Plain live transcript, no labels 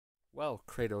Well,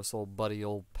 Kratos, old buddy,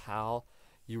 old pal,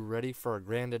 you ready for a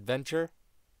grand adventure?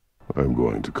 I'm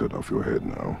going to cut off your head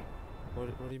now. What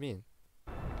do you mean?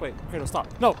 Wait, Kratos, stop.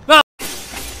 No, no!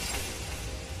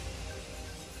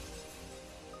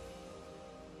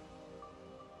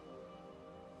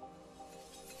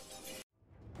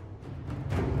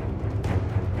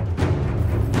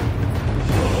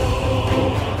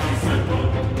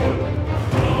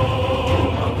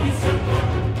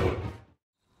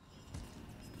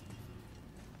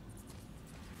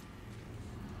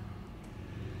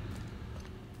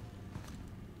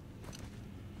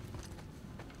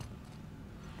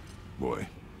 Boy.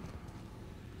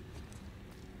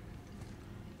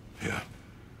 Here.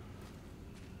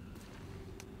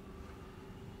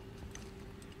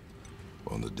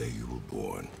 On the day you were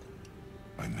born,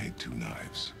 I made 2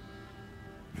 knives,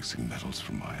 mixing metals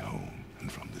from my home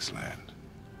and from this land.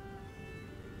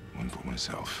 One for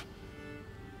myself,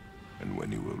 and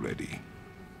when you were ready,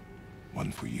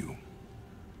 one for you.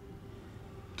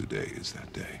 Today is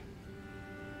that day.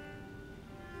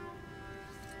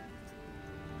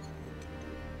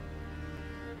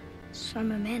 So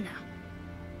I'm a man now,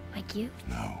 like you?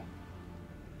 No.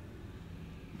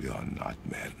 We are not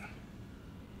men.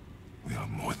 We are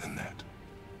more than that.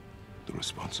 The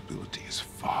responsibility is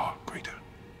far greater.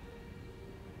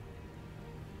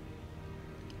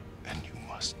 And you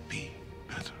must be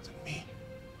better than me.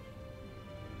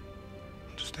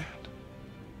 Understand?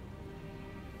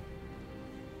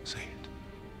 Say it.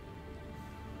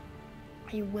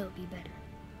 I will be better.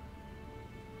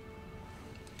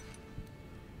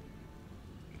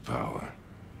 The power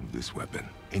of this weapon,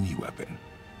 any weapon,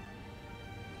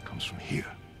 comes from here.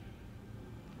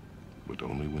 But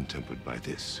only when tempered by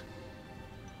this.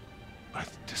 By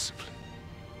the discipline,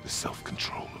 the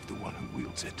self-control of the one who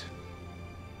wields it.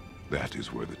 That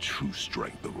is where the true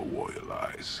strength of a warrior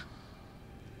lies.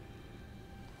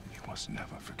 You must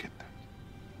never forget that.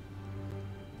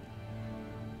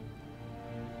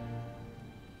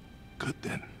 Good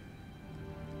then.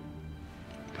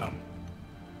 Come.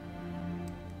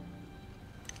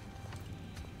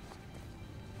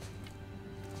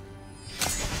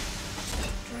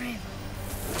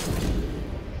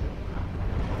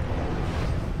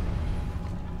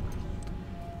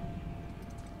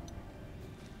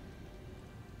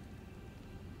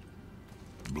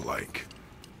 Blank.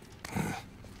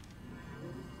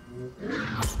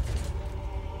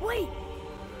 Wait!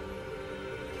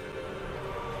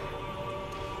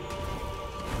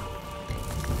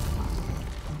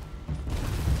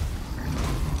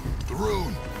 The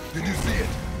rune! Did you see it?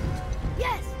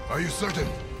 Yes! Are you certain?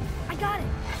 I got it!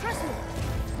 Trust me!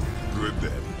 Good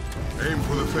then. Aim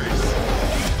for the face.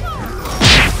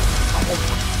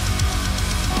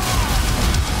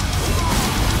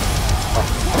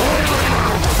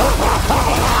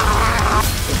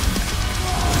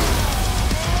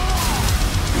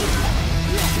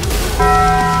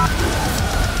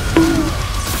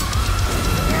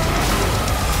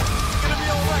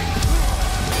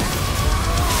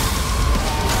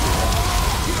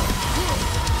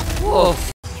 Whoa!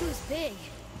 He was big,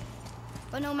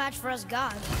 but no match for us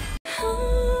gods.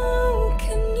 How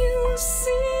can you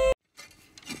see?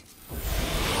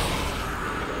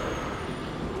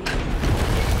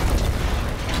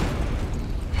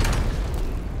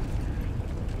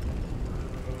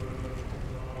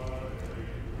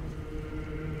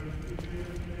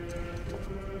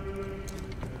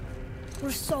 We're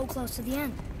so close to the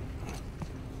end.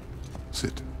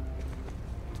 Sit.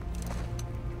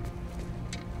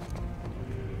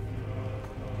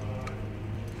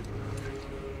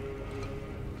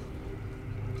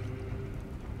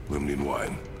 Lemnian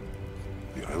wine.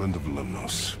 The island of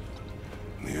Lemnos.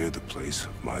 Near the place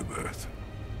of my birth.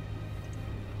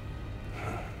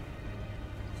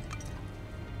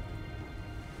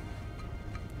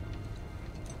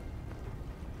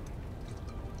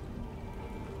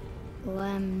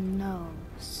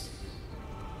 Lemnos.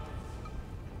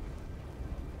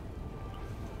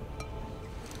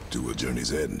 To a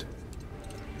journey's end.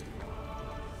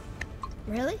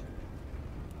 Really?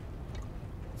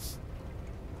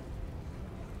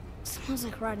 Smells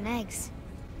like rotten eggs.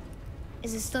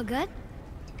 Is it still good?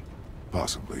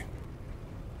 Possibly.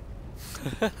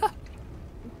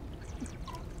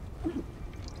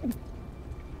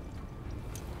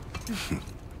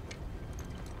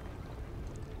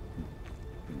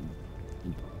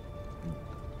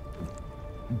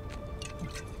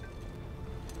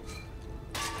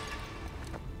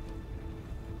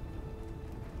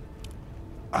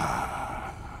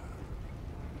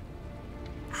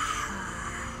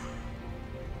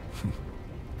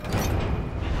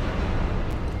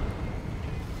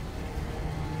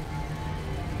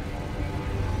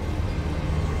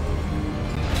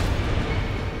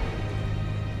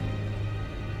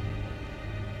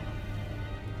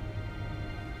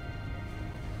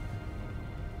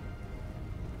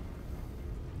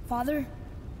 Father,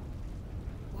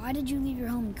 why did you leave your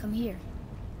home and come here?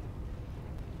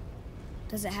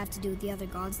 Does it have to do with the other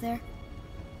gods there?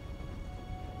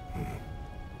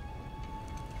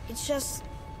 It's just,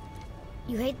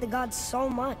 you hate the gods so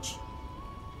much.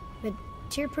 But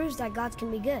Tyr proves that gods can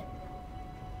be good.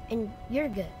 And you're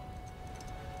good.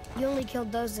 You only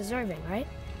killed those deserving, right?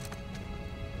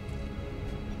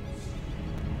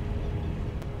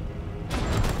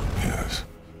 Yes.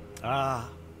 Ah,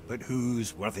 but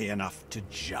who's worthy enough to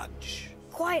judge?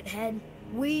 Quiet head,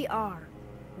 we are.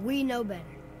 We know better.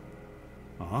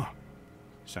 Uh-huh.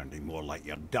 Sounding more like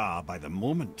your da by the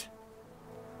moment.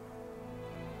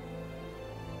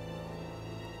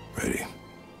 Ready?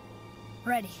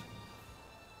 Ready.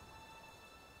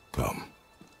 Come.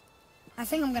 I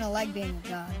think I'm gonna like being a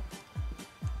god.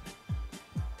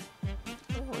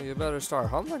 Well, you better start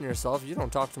humbling yourself. You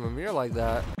don't talk to Mimir like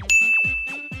that.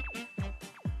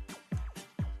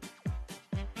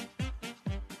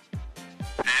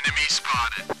 Enemy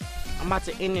spotted. I'm about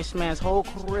to end this man's whole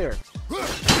career.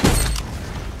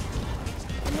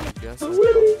 Yes, I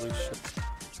probably should.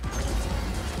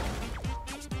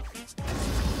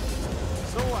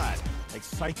 So what?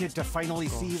 Excited to finally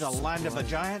see the land of the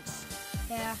giants?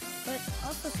 Yeah, but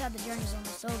also sad the journey's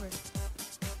almost over.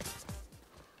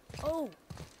 Oh,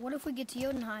 what if we get to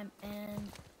Jotunheim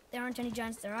and there aren't any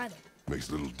giants there either? Makes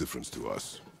little difference to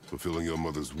us. Fulfilling your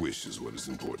mother's wish is what is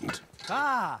important.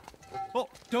 Ah! Oh,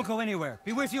 don't go anywhere.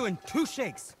 Be with you in 2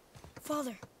 shakes.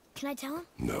 Father, can I tell him?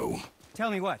 No. Tell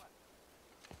me what?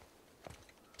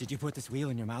 Did you put this wheel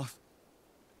in your mouth?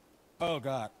 Oh,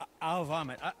 God. I'll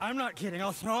vomit. I'm not kidding.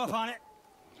 I'll throw up on it.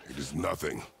 It is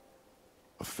nothing.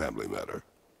 A family matter.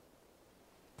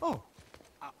 Oh.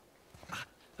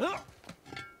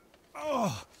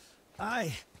 Oh.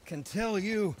 I can tell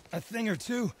you a thing or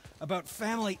two about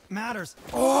family matters.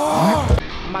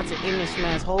 I'm about to end this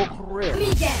man's whole career. Let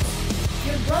me guess.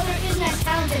 Your brother isn't as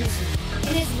talented as you,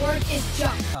 and his word is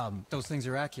just. Those things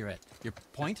are accurate. Your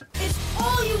point? It's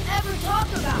all you ever talk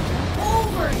about,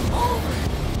 over and over.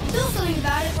 Do something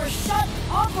about it or shut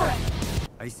up for it.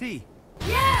 I see.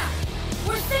 Yeah!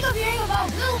 We're sick of hearing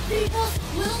about little people's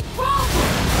little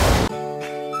problems!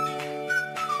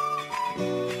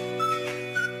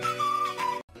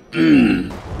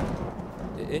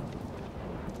 Eh?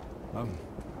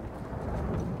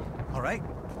 All right.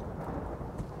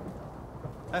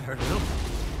 That hurt a little.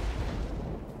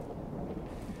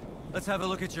 Let's have a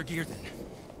look at your gear then.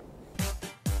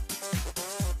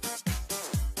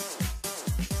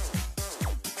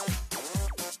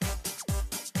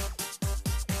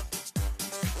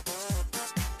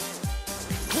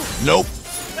 Nope.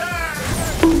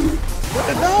 What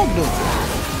the dog doing?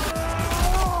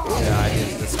 Yeah, I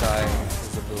hate this guy.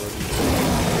 His ability.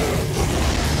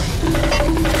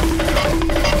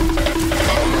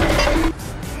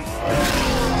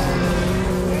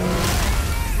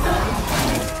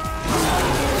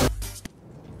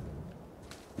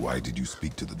 Why did you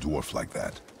speak to the dwarf like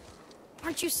that?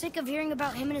 Aren't you sick of hearing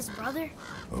about him and his brother?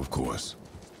 Of course.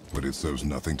 But it serves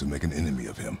nothing to make an enemy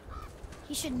of him.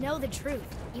 He should know the truth,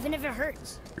 even if it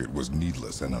hurts. It was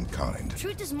needless and unkind.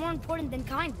 Truth is more important than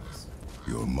kindness.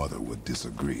 Your mother would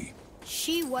disagree.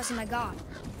 She wasn't a god.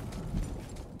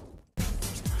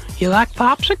 You like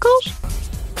popsicles?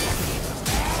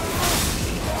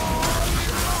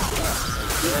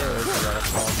 Yeah, you gotta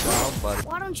calm down, buddy.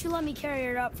 Why don't you let me carry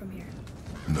her up from here?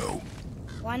 No.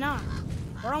 Why not?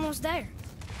 We're almost there.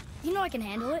 You know I can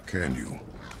handle it. Can you?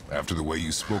 After the way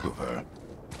you spoke of her,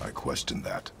 I question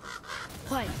that.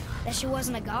 What? That she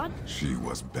wasn't a god? She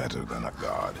was better than a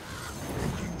god.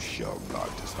 And you shall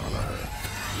not dishonor her.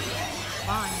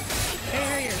 Fine.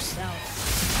 Prepare yourself.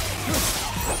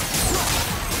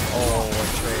 Oh,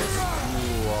 Atreus,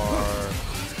 you are...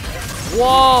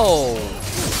 Whoa!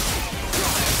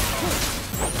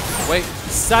 Wait,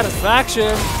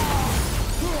 satisfaction!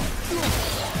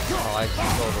 Oh, I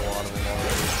killed a lot of them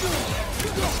already.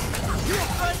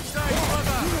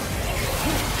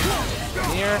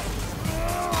 Come here.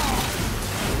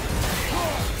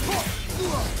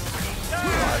 Oh,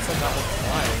 I said that was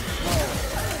flying.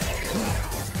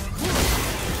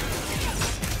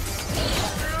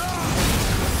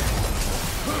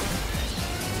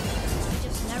 You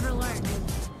just never learned.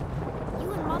 You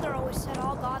and Mother always said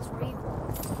all gods were evil.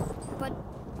 But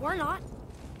we're not.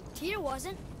 Tyr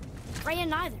wasn't. Freya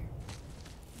neither.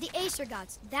 The Aesir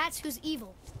gods, that's who's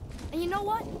evil. And you know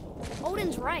what?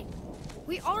 Odin's right.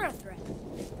 We are a threat.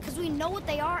 Because we know what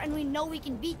they are and we know we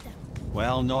can beat them.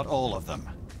 Well, not all of them.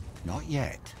 Not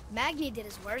yet. Magni did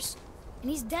his worst, and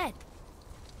he's dead.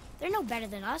 They're no better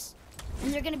than us,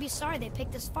 and they're gonna be sorry they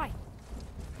picked this fight.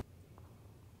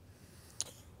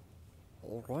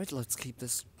 Alright, let's keep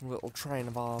this little train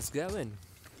of ours going.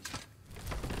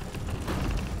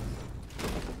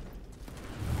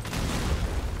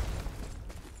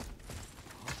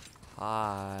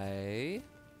 Hi.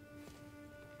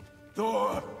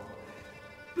 Thor!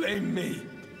 Blame me.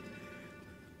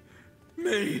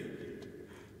 Me.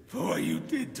 For what you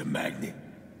did to Magni.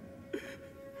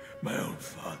 My own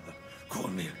father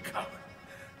called me a coward.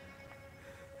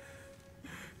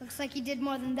 Looks like he did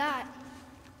more than that.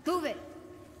 Move it,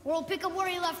 or we'll pick up where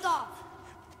he left off.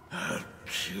 I'll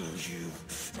kill you.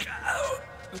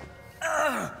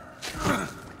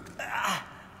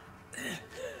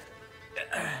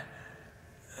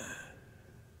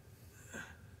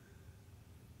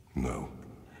 No.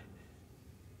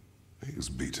 He is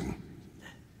beaten.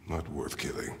 Not worth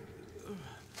killing.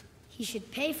 He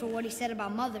should pay for what he said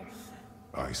about Mother.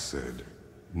 I said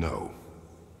no.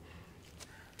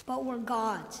 But we're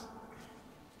gods.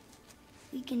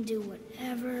 We can do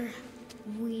whatever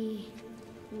we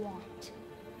want.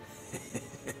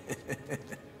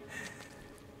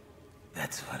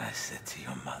 That's what I said to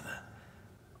your mother,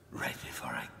 right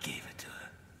before I gave it to her.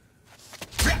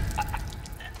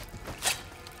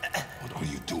 What are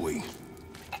you doing?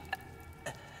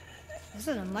 This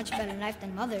is a much better knife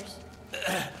than Mother's.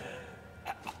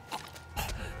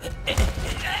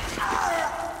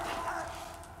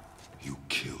 You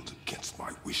killed against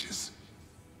my wishes.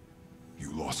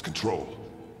 You lost control.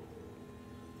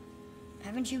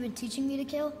 Haven't you been teaching me to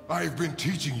kill? I've been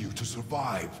teaching you to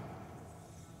survive.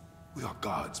 We are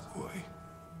gods, boy.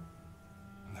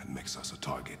 And that makes us a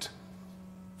target.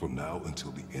 From now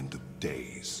until the end of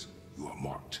days, you are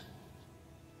marked.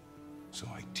 So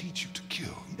I teach you to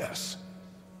kill, yes,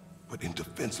 but in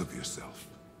defense of yourself.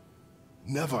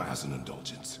 Never as an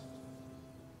indulgence.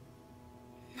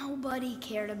 Nobody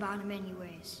cared about him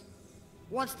anyways.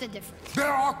 What's the difference? There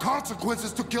are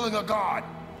consequences to killing a god!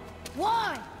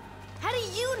 Why? How do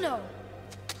you know?